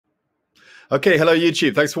Okay, hello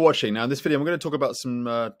YouTube. Thanks for watching. Now in this video, I'm going to talk about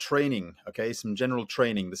some training, okay, some general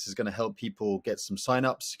training. This is going to help people get some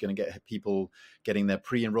signups, going to get people getting their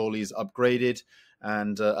pre-enrollees upgraded.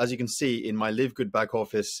 And as you can see in my LiveGood back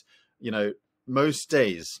office, most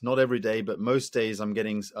days, not every day, but most days I'm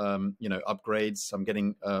getting, upgrades. I'm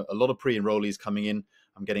getting a lot of pre-enrollees coming in.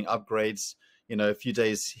 I'm getting upgrades. A few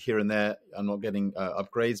days here and there, I'm not getting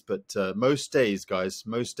upgrades, but most days, guys,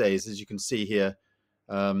 most days, as you can see here,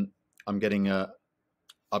 I'm getting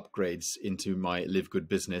upgrades into my LiveGood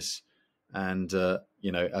business, and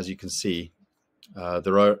as you can see,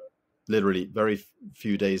 there are literally very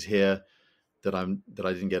few days here that I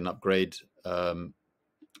didn't get an upgrade.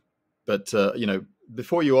 But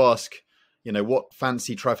before you ask, what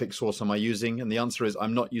fancy traffic source am I using, and the answer is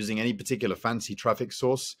I'm not using any particular fancy traffic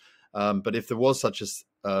source. But if there was such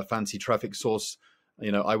a fancy traffic source,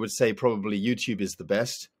 I would say probably YouTube is the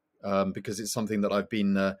best, because it's something that I've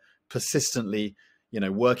been persistently,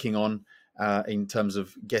 working on in terms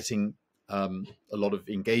of getting a lot of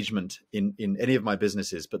engagement in any of my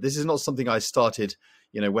businesses. But this is not something I started,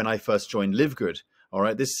 when I first joined LiveGood. All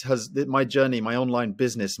right, this has my journey, my online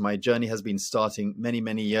business. My journey has been starting many,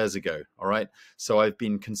 many years ago. All right, so I've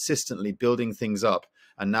been consistently building things up,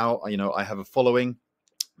 and now I have a following.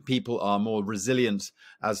 People are more resilient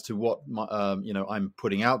as to what I'm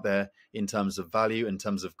putting out there in terms of value, in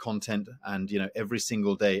terms of content, and every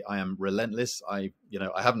single day I am relentless. I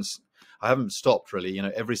haven't stopped really.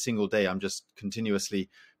 Every single day I'm just continuously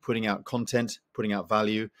putting out content, putting out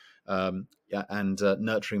value, and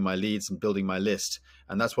nurturing my leads and building my list.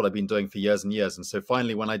 And that's what I've been doing for years and years. And so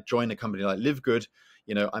finally, when I join a company like LiveGood,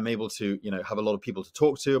 I'm able to, have a lot of people to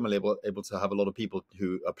talk to. I'm able to have a lot of people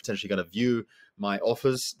who are potentially going to view my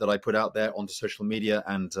offers that I put out there onto social media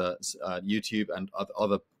and YouTube and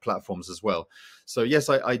other platforms as well. So yes,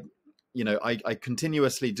 I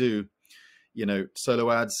continuously do,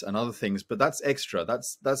 solo ads and other things, but that's extra.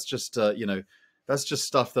 That's just, that's just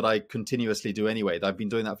stuff that I continuously do anyway. I've been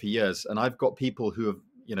doing that for years, and I've got people who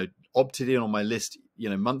have, opted in on my list,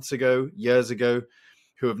 months ago, years ago,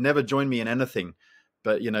 who have never joined me in anything.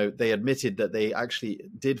 But, they admitted that they actually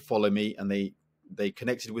did follow me, and they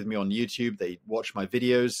connected with me on YouTube. They watched my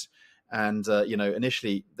videos. And,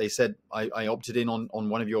 initially they said, I opted in on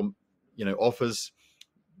one of your, offers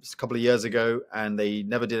a couple of years ago, and they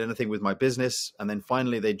never did anything with my business. And then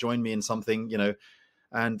finally they joined me in something,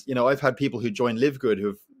 and, I've had people who join LiveGood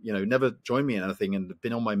who've, never joined me in anything and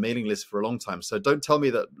been on my mailing list for a long time. So don't tell me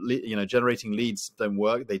that, generating leads don't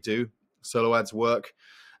work. They do. Solo ads work.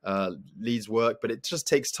 Leads work, but it just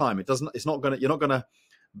takes time. You're not gonna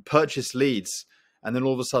purchase leads and then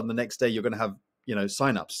all of a sudden the next day you're going to have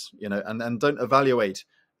signups, and don't evaluate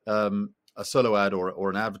a solo ad or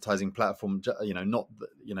an advertising platform, not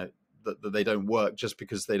that they don't work just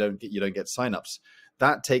because you don't get signups.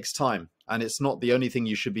 That takes time, and it's not the only thing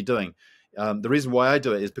you should be doing. The reason why I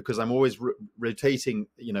do it is because I'm always rotating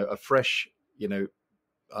a fresh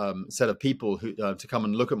set of people who to come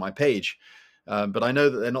and look at my page. But I know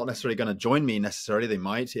that they're not necessarily going to join me necessarily. They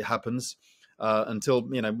might. It happens until,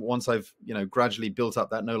 once I've, gradually built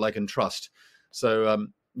up that know, like, and trust. So,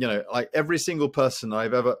 like every single person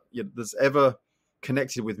I've ever, that's ever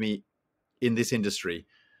connected with me in this industry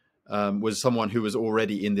was someone who was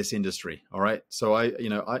already in this industry. All right. So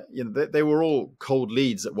they were all cold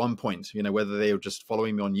leads at one point, whether they were just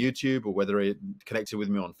following me on YouTube or whether they connected with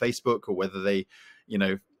me on Facebook or whether they,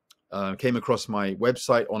 came across my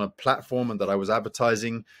website on a platform and that I was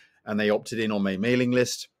advertising and they opted in on my mailing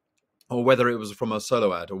list, or whether it was from a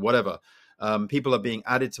solo ad or whatever. People are being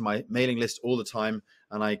added to my mailing list all the time,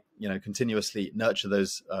 and I, continuously nurture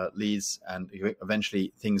those leads, and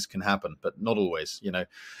eventually things can happen, but not always,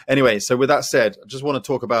 Anyway, so with that said, I just want to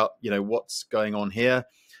talk about, what's going on here.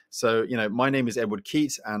 So, my name is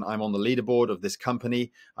Keyte, and I'm on the leaderboard of this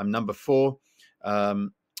company. I'm number 4.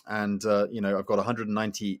 And, I've got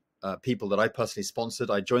 190 people that I personally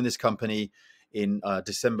sponsored. I joined this company in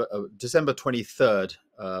December 23rd.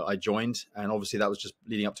 I joined, and obviously that was just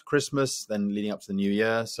leading up to Christmas, then leading up to the new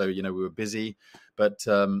year. So, we were busy, but,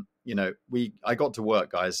 I got to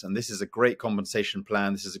work, guys, and this is a great compensation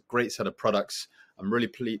plan. This is a great set of products. I'm really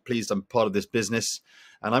pleased I'm part of this business.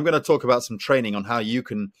 And I'm going to talk about some training on how you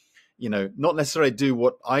can, not necessarily do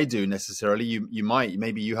what I do necessarily.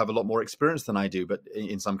 Maybe you have a lot more experience than I do, but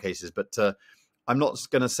in some cases, but, I'm not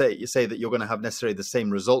going to say that you're going to have necessarily the same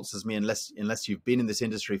results as me unless you've been in this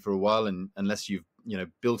industry for a while, and unless you've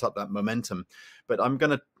built up that momentum. But I'm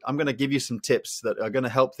going to give you some tips that are going to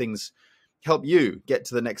help you get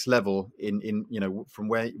to the next level in from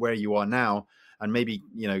where you are now, and maybe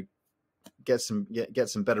get some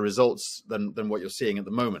better results than what you're seeing at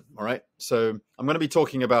the moment. All right. So I'm going to be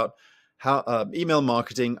talking about how email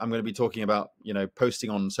marketing. I'm going to be talking about, posting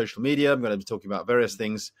on social media. I'm going to be talking about various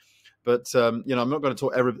things, but I'm not going to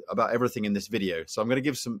talk about everything in this video. So I'm going to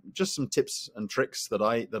give some tips and tricks that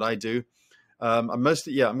I do. I'm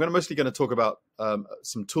mostly going to talk about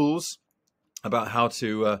some tools, about how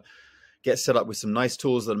to get set up with some nice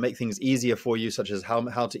tools that make things easier for you, such as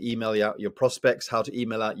how to email out your prospects, how to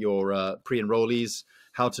email out your pre-enrollees,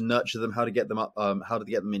 how to nurture them, how to get them up, how to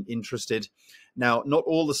get them interested. Now, not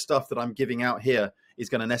all the stuff that I'm giving out here is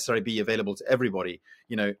going to necessarily be available to everybody.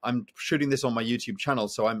 I'm shooting this on my YouTube channel,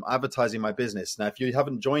 so I'm advertising my business. Now, if you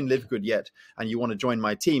haven't joined LiveGood yet and you want to join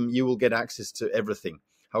my team, you will get access to everything.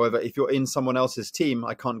 However, if you're in someone else's team,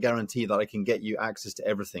 I can't guarantee that I can get you access to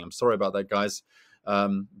everything. I'm sorry about that, guys.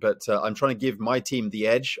 But I'm trying to give my team the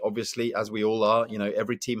edge, obviously, as we all are.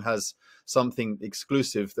 Every team has something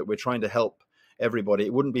exclusive that we're trying to help everybody.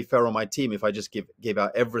 It wouldn't be fair on my team if I just gave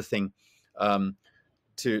out everything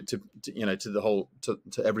to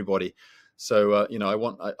everybody. So I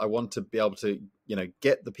want to be able to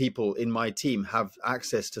get the people in my team have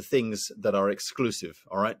access to things that are exclusive.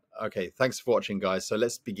 All right. Okay. Thanks for watching, guys. So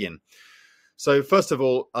let's begin. So first of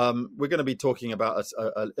all, we're going to be talking about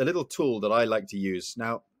a little tool that I like to use.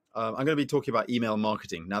 Now, I'm going to be talking about email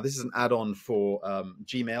marketing. Now, this is an add-on for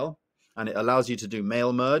Gmail, and it allows you to do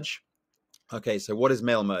mail merge. Okay, so what is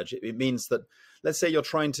mail merge? It means that, let's say you're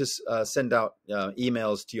trying to send out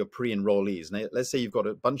emails to your pre-enrollees. Now, let's say you've got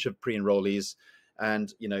a bunch of pre-enrollees,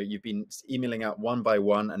 and you've been emailing out one by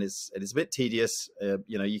one, and it's a bit tedious.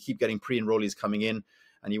 You keep getting pre-enrollees coming in,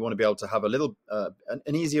 and you want to be able to have a little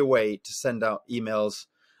an easier way to send out emails.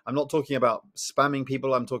 I'm not talking about spamming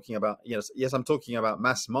people. I'm talking about yes, I'm talking about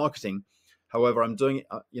mass marketing. However, I'm doing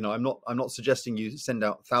I'm not suggesting you send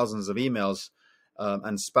out thousands of emails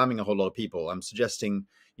and spamming a whole lot of people. I'm suggesting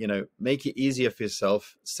make it easier for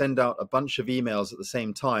yourself. Send out a bunch of emails at the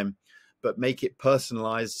same time, but make it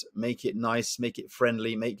personalized, make it nice, make it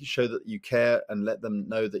friendly, show that you care, and let them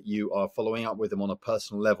know that you are following up with them on a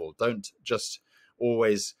personal level. Don't just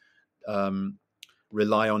always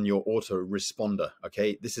rely on your autoresponder.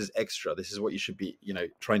 Okay, this is extra. This is what you should be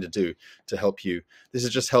trying to do to help you. This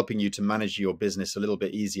is just helping you to manage your business a little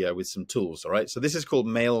bit easier with some tools. All right, so this is called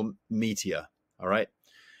Mail Meteor. All right,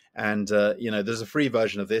 and there's a free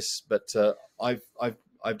version of this, but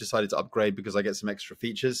I've decided to upgrade because I get some extra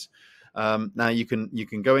features. Now you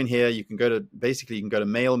can go in here. You can go to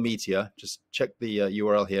Mail Meteor. Just check the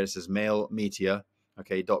URL here. It says mailmeteor,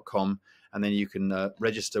 .com. And then you can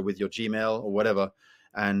register with your Gmail or whatever.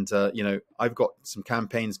 And, I've got some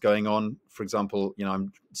campaigns going on. For example,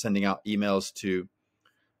 I'm sending out emails to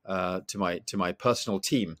my personal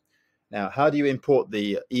team. Now, how do you import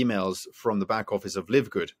the emails from the back office of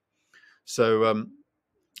LiveGood? So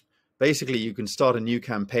basically, you can start a new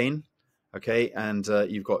campaign. Okay, and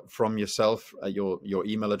you've got from yourself your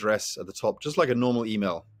email address at the top, just like a normal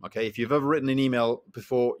email. Okay, if you've ever written an email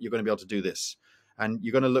before, you're going to be able to do this. And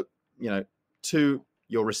you're going to look to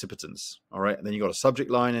your recipients. All right. And then you got a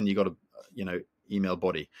subject line and you got a, email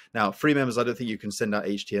body. Now, free members, I don't think you can send out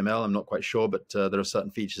HTML. I'm not quite sure, but there are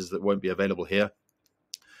certain features that won't be available here.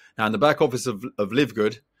 Now, in the back office of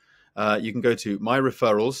LiveGood, you can go to My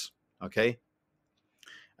Referrals. Okay.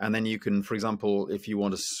 And then you can, for example, if you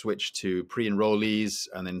want to switch to pre-enrollees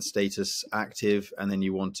and then status active, and then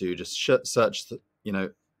you want to just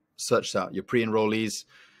search out your pre-enrollees.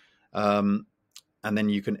 And then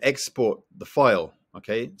you can export the file.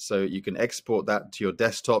 Okay, so you can export that to your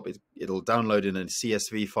desktop. It'll download in a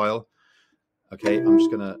CSV file. Okay, I'm just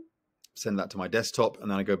going to send that to my desktop, and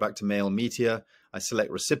then I go back to Mail Meteor. I select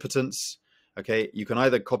recipients. Okay, you can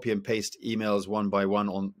either copy and paste emails one by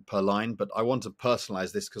one per line, but I want to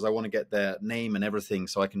personalize this because I want to get their name and everything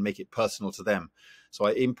so I can make it personal to them. So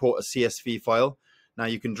I import a CSV file. Now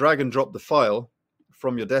you can drag and drop the file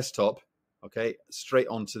from your desktop, okay, straight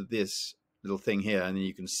onto this little thing here, and then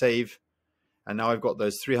you can save. And now I've got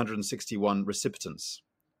those 361 recipients.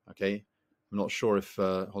 Okay, I'm not sure if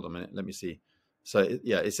hold on a minute, let me see. So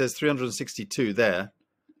yeah, it says 362 there.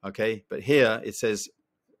 Okay, but here it says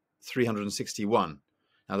 361.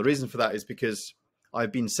 Now the reason for that is because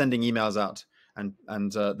I've been sending emails out, and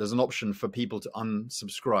there's an option for people to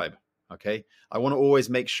unsubscribe. Okay, I want to always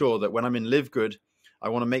make sure that when I'm in LiveGood, I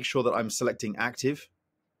want to make sure that I'm selecting active.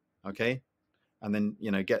 Okay, and then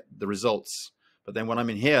get the results. But then when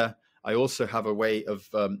I'm in here, I also have a way of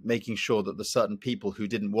making sure that the certain people who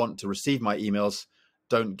didn't want to receive my emails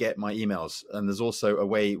don't get my emails. And there's also a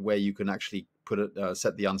way where you can actually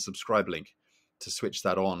set the unsubscribe link to switch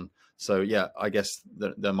that on, So yeah, I guess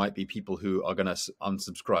there might be people who are going to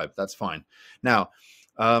unsubscribe. That's fine. Now,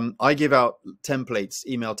 I give out templates,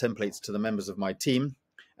 email templates to the members of my team,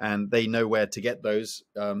 and they know where to get those.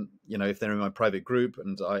 You know, if they're in my private group,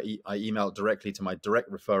 and I email directly to my direct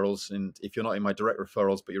referrals. And if you're not in my direct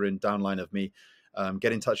referrals, but you're in downline of me,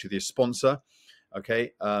 get in touch with your sponsor.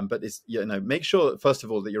 Okay, but it's, you know, make sure first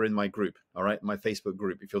of all that you're in my group. All right, my Facebook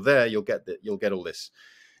group. If you're there, you'll get all this.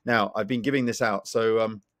 Now, I've been giving this out,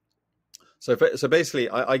 so basically,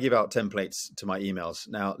 I give out templates to my emails.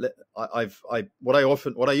 Now, what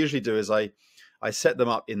I usually do is I set them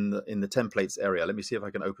up in the templates area. Let me see if I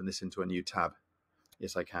can open this into a new tab.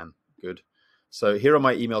 Yes, I can. Good. So here are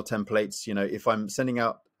my email templates. You know, if I'm sending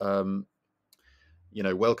out you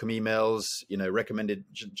know, welcome emails, you know, recommended,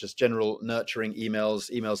 just general nurturing emails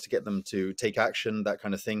to get them to take action, that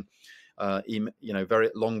kind of thing. You know, very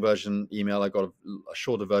long version email. I've got a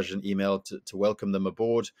shorter version email to welcome them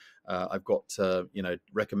aboard. I've got, you know,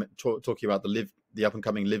 talking about the up and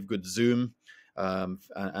coming LiveGood Zoom,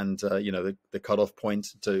 and you know, the cutoff point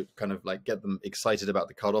to kind of like get them excited about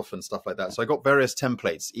the cutoff and stuff like that. So I got various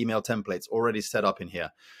templates, email templates already set up in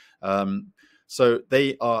here. So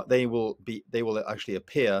they will actually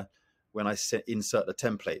appear when I insert a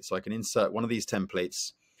template. So I can insert one of these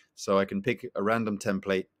templates. So I can pick a random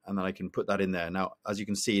template and then I can put that in there. Now, as you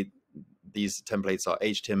can see, these templates are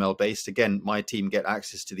HTML based. Again, my team get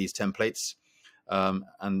access to these templates,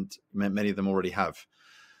 and many of them already have.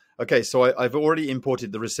 Okay, so I've already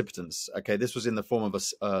imported the recipients. Okay, this was in the form of a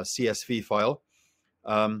CSV file,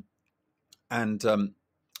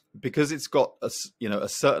 because it's got a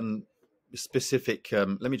certain specific.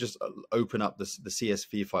 Let me just open up the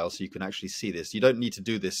CSV file so you can actually see this. You don't need to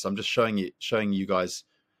do this. I'm just showing you guys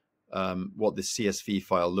what this CSV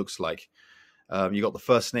file looks like. You got the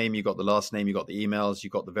first name, you got the last name, you got the emails, you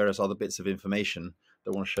got the various other bits of information.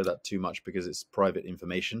 Don't want to show that too much because it's private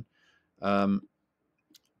information.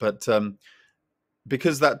 But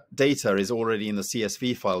because that data is already in the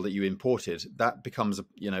CSV file that you imported, that becomes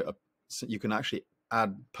so you can actually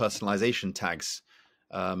add personalization tags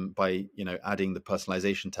by adding the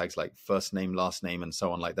personalization tags like first name, last name, and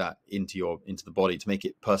so on like that into the body to make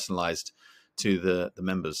it personalized to the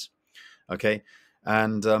members. Okay,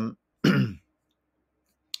 and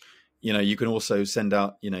you can also send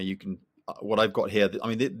out, you can, what I've got here, I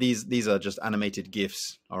mean, these are just animated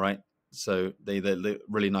GIFs. All right. So they look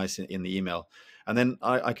really nice in the email. And then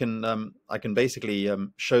I can basically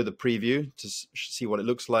show the preview to see what it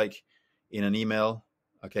looks like in an email.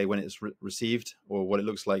 Okay. When it's received, or what it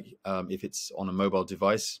looks like if it's on a mobile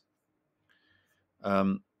device.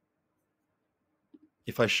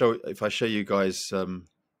 If I show you guys,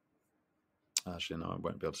 actually, no, I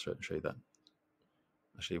won't be able to show you that.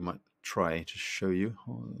 Actually, I might try to show you.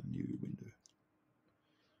 Hold on, new window.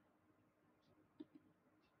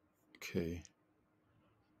 Okay.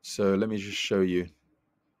 So let me just show you.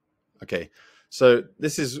 Okay. So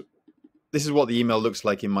this is what the email looks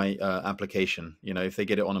like in my application. If they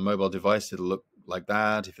get it on a mobile device, it'll look like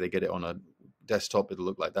that. If they get it on a desktop, it'll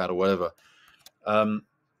look like that, or whatever.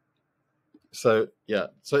 So yeah,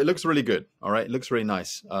 so it looks really good. All right, it looks really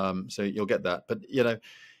nice. So you'll get that, but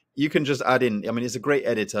you can just add in. I mean, it's a great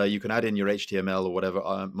editor. You can add in your HTML or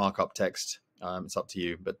whatever markup text. It's up to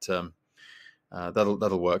you, but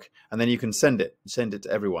that'll work. And then you can send it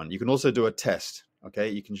to everyone. You can also do a test. Okay,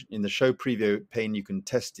 you can, in the show preview pane, you can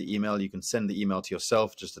test the email. You can send the email to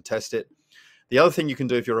yourself just to test it. The other thing you can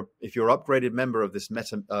do, if you're an upgraded member of this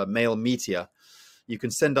mail meteor, you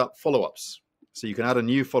can send up follow-ups. So you can add a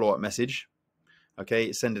new follow-up message.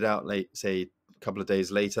 Okay, send it out late, say a couple of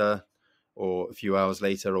days later, or a few hours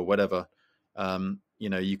later, or whatever.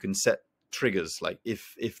 You can set triggers, like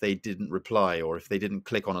if they didn't reply, or if they didn't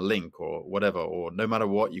click on a link, or whatever, or no matter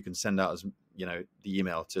what, you can send out as the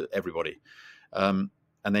email to everybody. And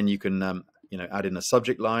then you can add in a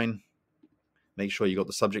subject line. Make sure you got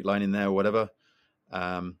the subject line in there, or whatever.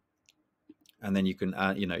 And then you can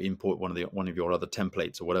add, import one of your other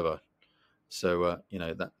templates or whatever. So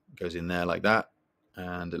that goes in there like that,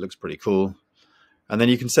 and it looks pretty cool. And then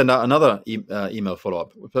you can send out another email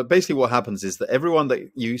follow-up. But basically what happens is that everyone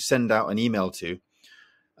that you send out an email to,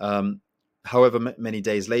 however many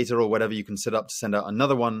days later or whatever, you can set up to send out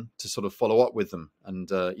another one to sort of follow up with them and,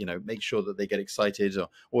 make sure that they get excited,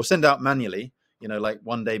 or send out manually, like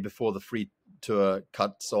one day before the free tour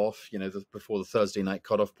cuts off, before the Thursday night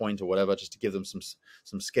cutoff point or whatever, just to give them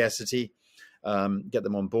some scarcity, get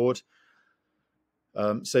them on board.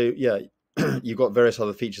 So yeah, you've got various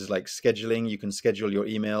other features like scheduling. You can schedule your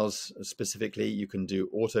emails specifically. You can do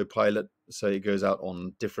autopilot, so it goes out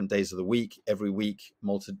on different days of the week, every week,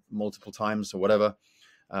 multiple times or whatever.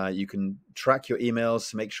 You can track your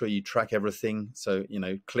emails, make sure you track everything. So, you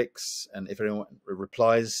know, clicks and if anyone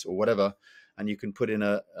replies or whatever, and you can put in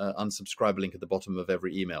a unsubscribe link at the bottom of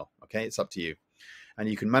every email. Okay, it's up to you. And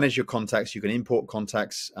you can manage your contacts, you can import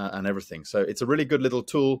contacts and everything. So it's a really good little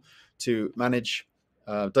tool to manage.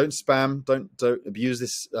 Don't spam, don't abuse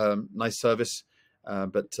this nice service.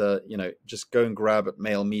 But you know, just go and grab at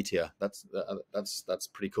Mail Meteor. That's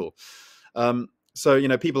pretty cool. So, you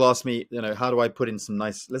know, people ask me, you know, how do I put in some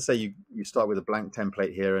nice, let's say you start with a blank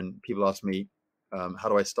template here, and people ask me, how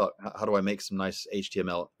do I make some nice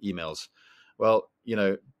HTML emails? Well, you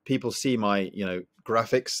know, people see my, you know,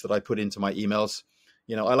 graphics that I put into my emails.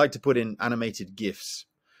 You know, I like to put in animated GIFs.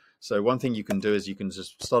 So one thing you can do is you can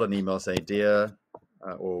just start an email, say, dear,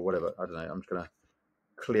 or whatever. I don't know. I'm just going to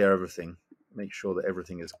clear everything, make sure that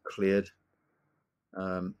everything is cleared.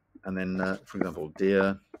 And then, for example,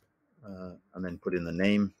 dear, and then put in the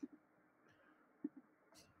name.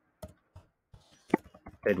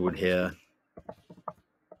 Edward here.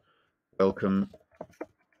 Welcome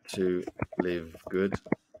to LiveGood.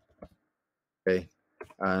 Okay.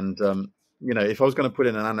 And, you know, if I was going to put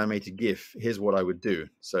in an animated GIF, here's what I would do.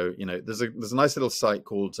 So, you know, there's a nice little site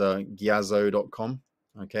called Gyazo.com.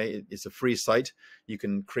 Okay, it's a free site. You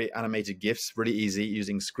can create animated GIFs really easy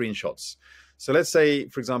using screenshots. So let's say,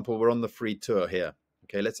 for example, we're on the free tour here.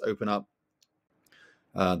 Okay, let's open up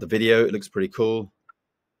the video. It looks pretty cool.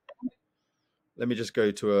 Let me just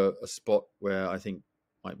go to a spot where I think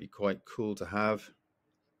might be quite cool to have.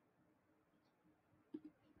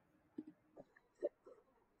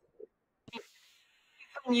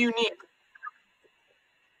 Unique.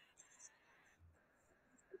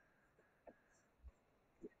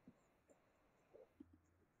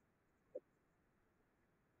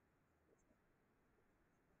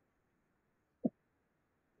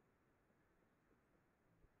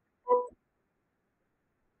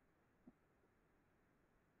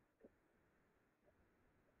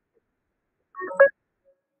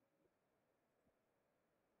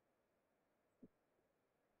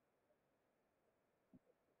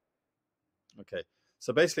 Okay,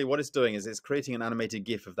 so basically what it's doing is it's creating an animated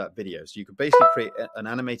GIF of that video. So you could basically create an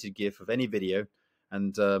animated GIF of any video,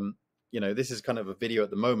 and you know, this is kind of a video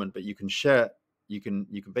at the moment, but you can share. You can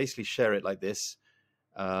basically share it like this,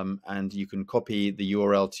 and you can copy the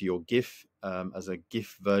URL to your GIF as a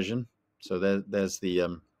GIF version. So there's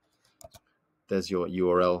your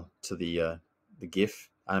URL to the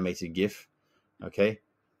GIF, animated GIF. Okay,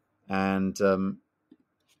 and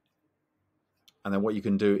then what you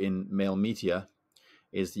can do in Mail Meteor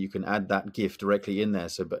is that you can add that GIF directly in there.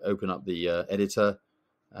 So, but open up the editor.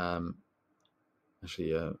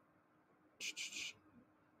 Actually,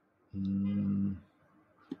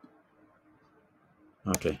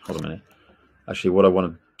 okay, hold on a minute. Actually, what I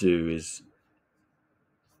want to do is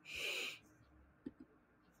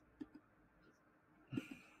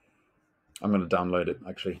I'm going to download it.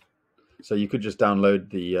 Actually, so you could just download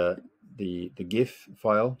the GIF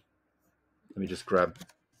file. Let me just grab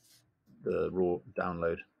the raw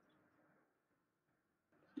download.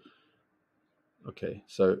 Okay,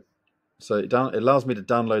 so it allows me to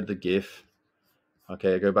download the GIF.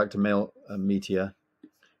 Okay, I go back to Mail Meteor,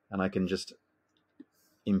 and I can just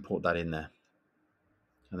import that in there,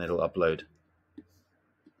 and it'll upload.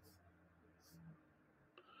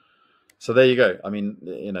 So there you go. I mean,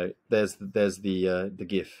 you know, there's the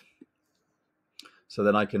GIF. So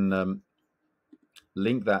then I can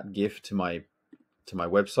link that GIF to my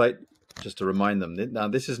website, just to remind them. Now,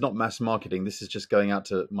 this is not mass marketing. This is just going out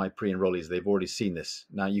to my pre-enrollees. They've already seen this.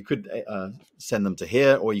 Now, you could send them to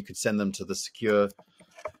here, or you could send them to the secure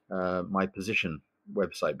My Position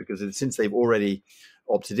website, because since they've already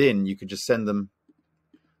opted in, you could just send them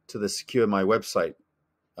to the secure My website,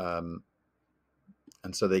 and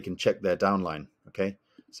so they can check their downline. Okay,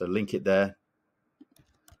 so link it there.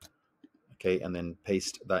 Okay, and then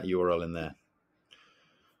paste that URL in there.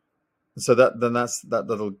 So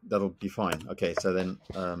that'll be fine. Okay, so then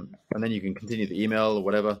and then you can continue the email or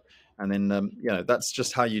whatever, and then you know, that's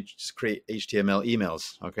just how you just create HTML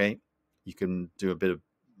emails. Okay, you can do a bit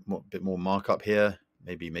more markup here.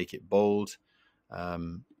 Maybe make it bold.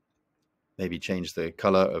 Maybe change the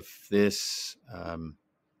color of this.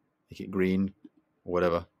 Make it green or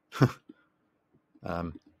whatever.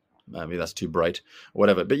 Maybe that's too bright or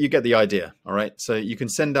whatever. But you get the idea. All right. So you can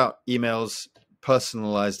send out emails,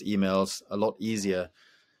 personalized emails, a lot easier,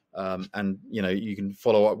 and you know, you can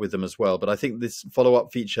follow up with them as well. But I think this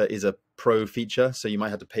follow-up feature is a pro feature, so you might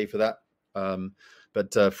have to pay for that.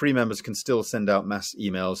 But free members can still send out mass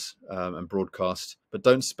emails and broadcast, but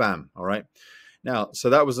don't spam. All right. Now, so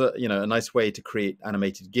that was a nice way to create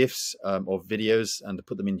animated GIFs or videos and to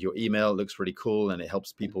put them into your email. It looks really cool, and it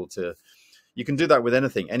helps people to. You can do that with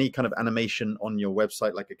anything, any kind of animation on your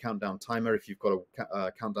website, like a countdown timer. If you've got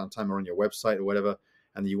a countdown timer on your website or whatever,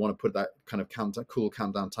 and you want to put that kind of cool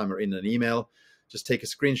countdown timer in an email, just take a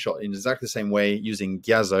screenshot in exactly the same way using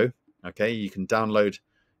Gyazo. Okay, you can download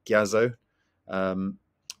Gyazo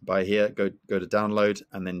by here. Go to download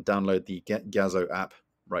and then download the Gyazo app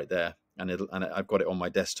right there, and I've got it on my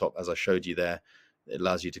desktop as I showed you there. It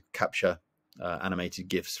allows you to capture animated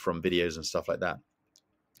GIFs from videos and stuff like that.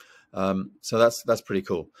 So that's pretty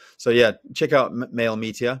cool. So yeah, check out Mail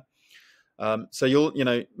Meteor.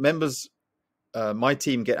 So members, my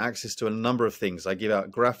team get access to a number of things. I give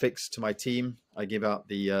out graphics to my team. I give out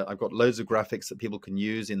I've got loads of graphics that people can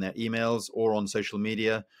use in their emails or on social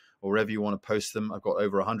media or wherever you want to post them. I've got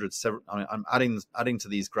over 100. I'm adding to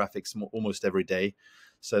these graphics almost every day.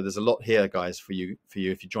 So there's a lot here, guys, for you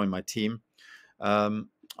if you join my team.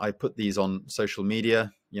 I put these on social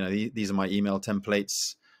media. These are my email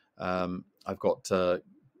templates. I've got a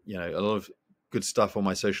lot of good stuff on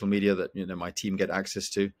my social media that my team get access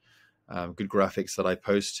to, good graphics that I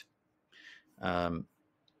post, and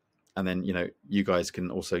then you guys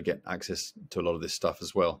can also get access to a lot of this stuff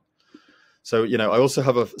as well. So I also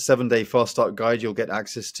have a 7-day fast start guide you'll get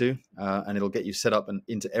access to, and it'll get you set up and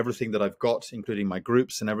into everything that I've got, including my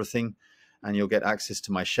groups and everything, and you'll get access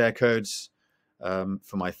to my share codes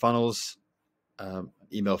for my funnels.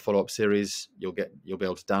 Email follow-up series. You'll be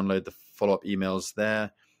able to download the follow-up emails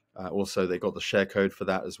there. Also, they got the share code for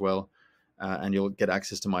that as well, and you'll get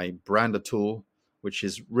access to my brander tool, which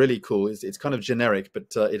is really cool. It's kind of generic, but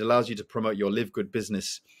it allows you to promote your LiveGood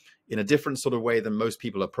business in a different sort of way than most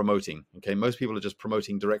people are promoting. Okay, most people are just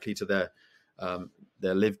promoting directly to their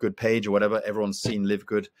LiveGood page or whatever. Everyone's seen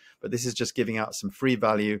LiveGood, but this is just giving out some free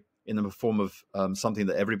value in the form of something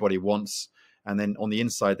that everybody wants. And then on the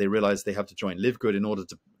inside, they realize they have to join LiveGood in order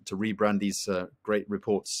to rebrand these great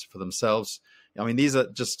reports for themselves. I mean, these are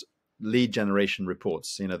just lead generation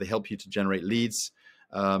reports. They help you to generate leads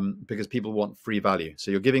because people want free value.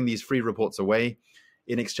 So you're giving these free reports away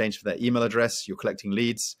in exchange for their email address. You're collecting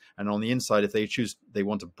leads. And on the inside, if they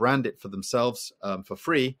want to brand it for themselves for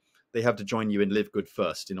free, they have to join you in LiveGood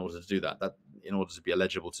first in order to do that, in order to be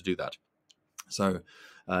eligible to do that. So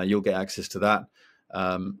you'll get access to that.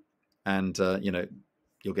 And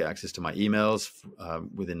you'll get access to my emails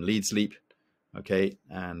within Lead Sleep, okay,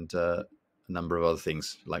 and a number of other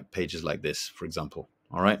things like pages like this, for example.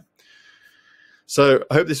 All right. So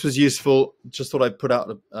I hope this was useful. Just thought I'd put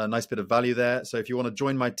out a nice bit of value there. So if you want to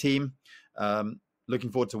join my team,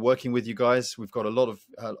 looking forward to working with you guys. We've got a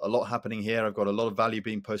lot happening here. I've got a lot of value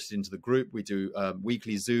being posted into the group. We do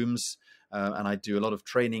weekly Zooms, and I do a lot of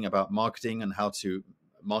training about marketing and how to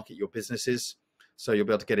market your businesses. So you'll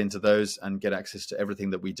be able to get into those and get access to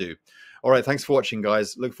everything that we do. All right. Thanks for watching,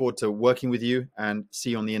 guys. Look forward to working with you and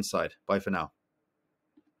see you on the inside. Bye for now.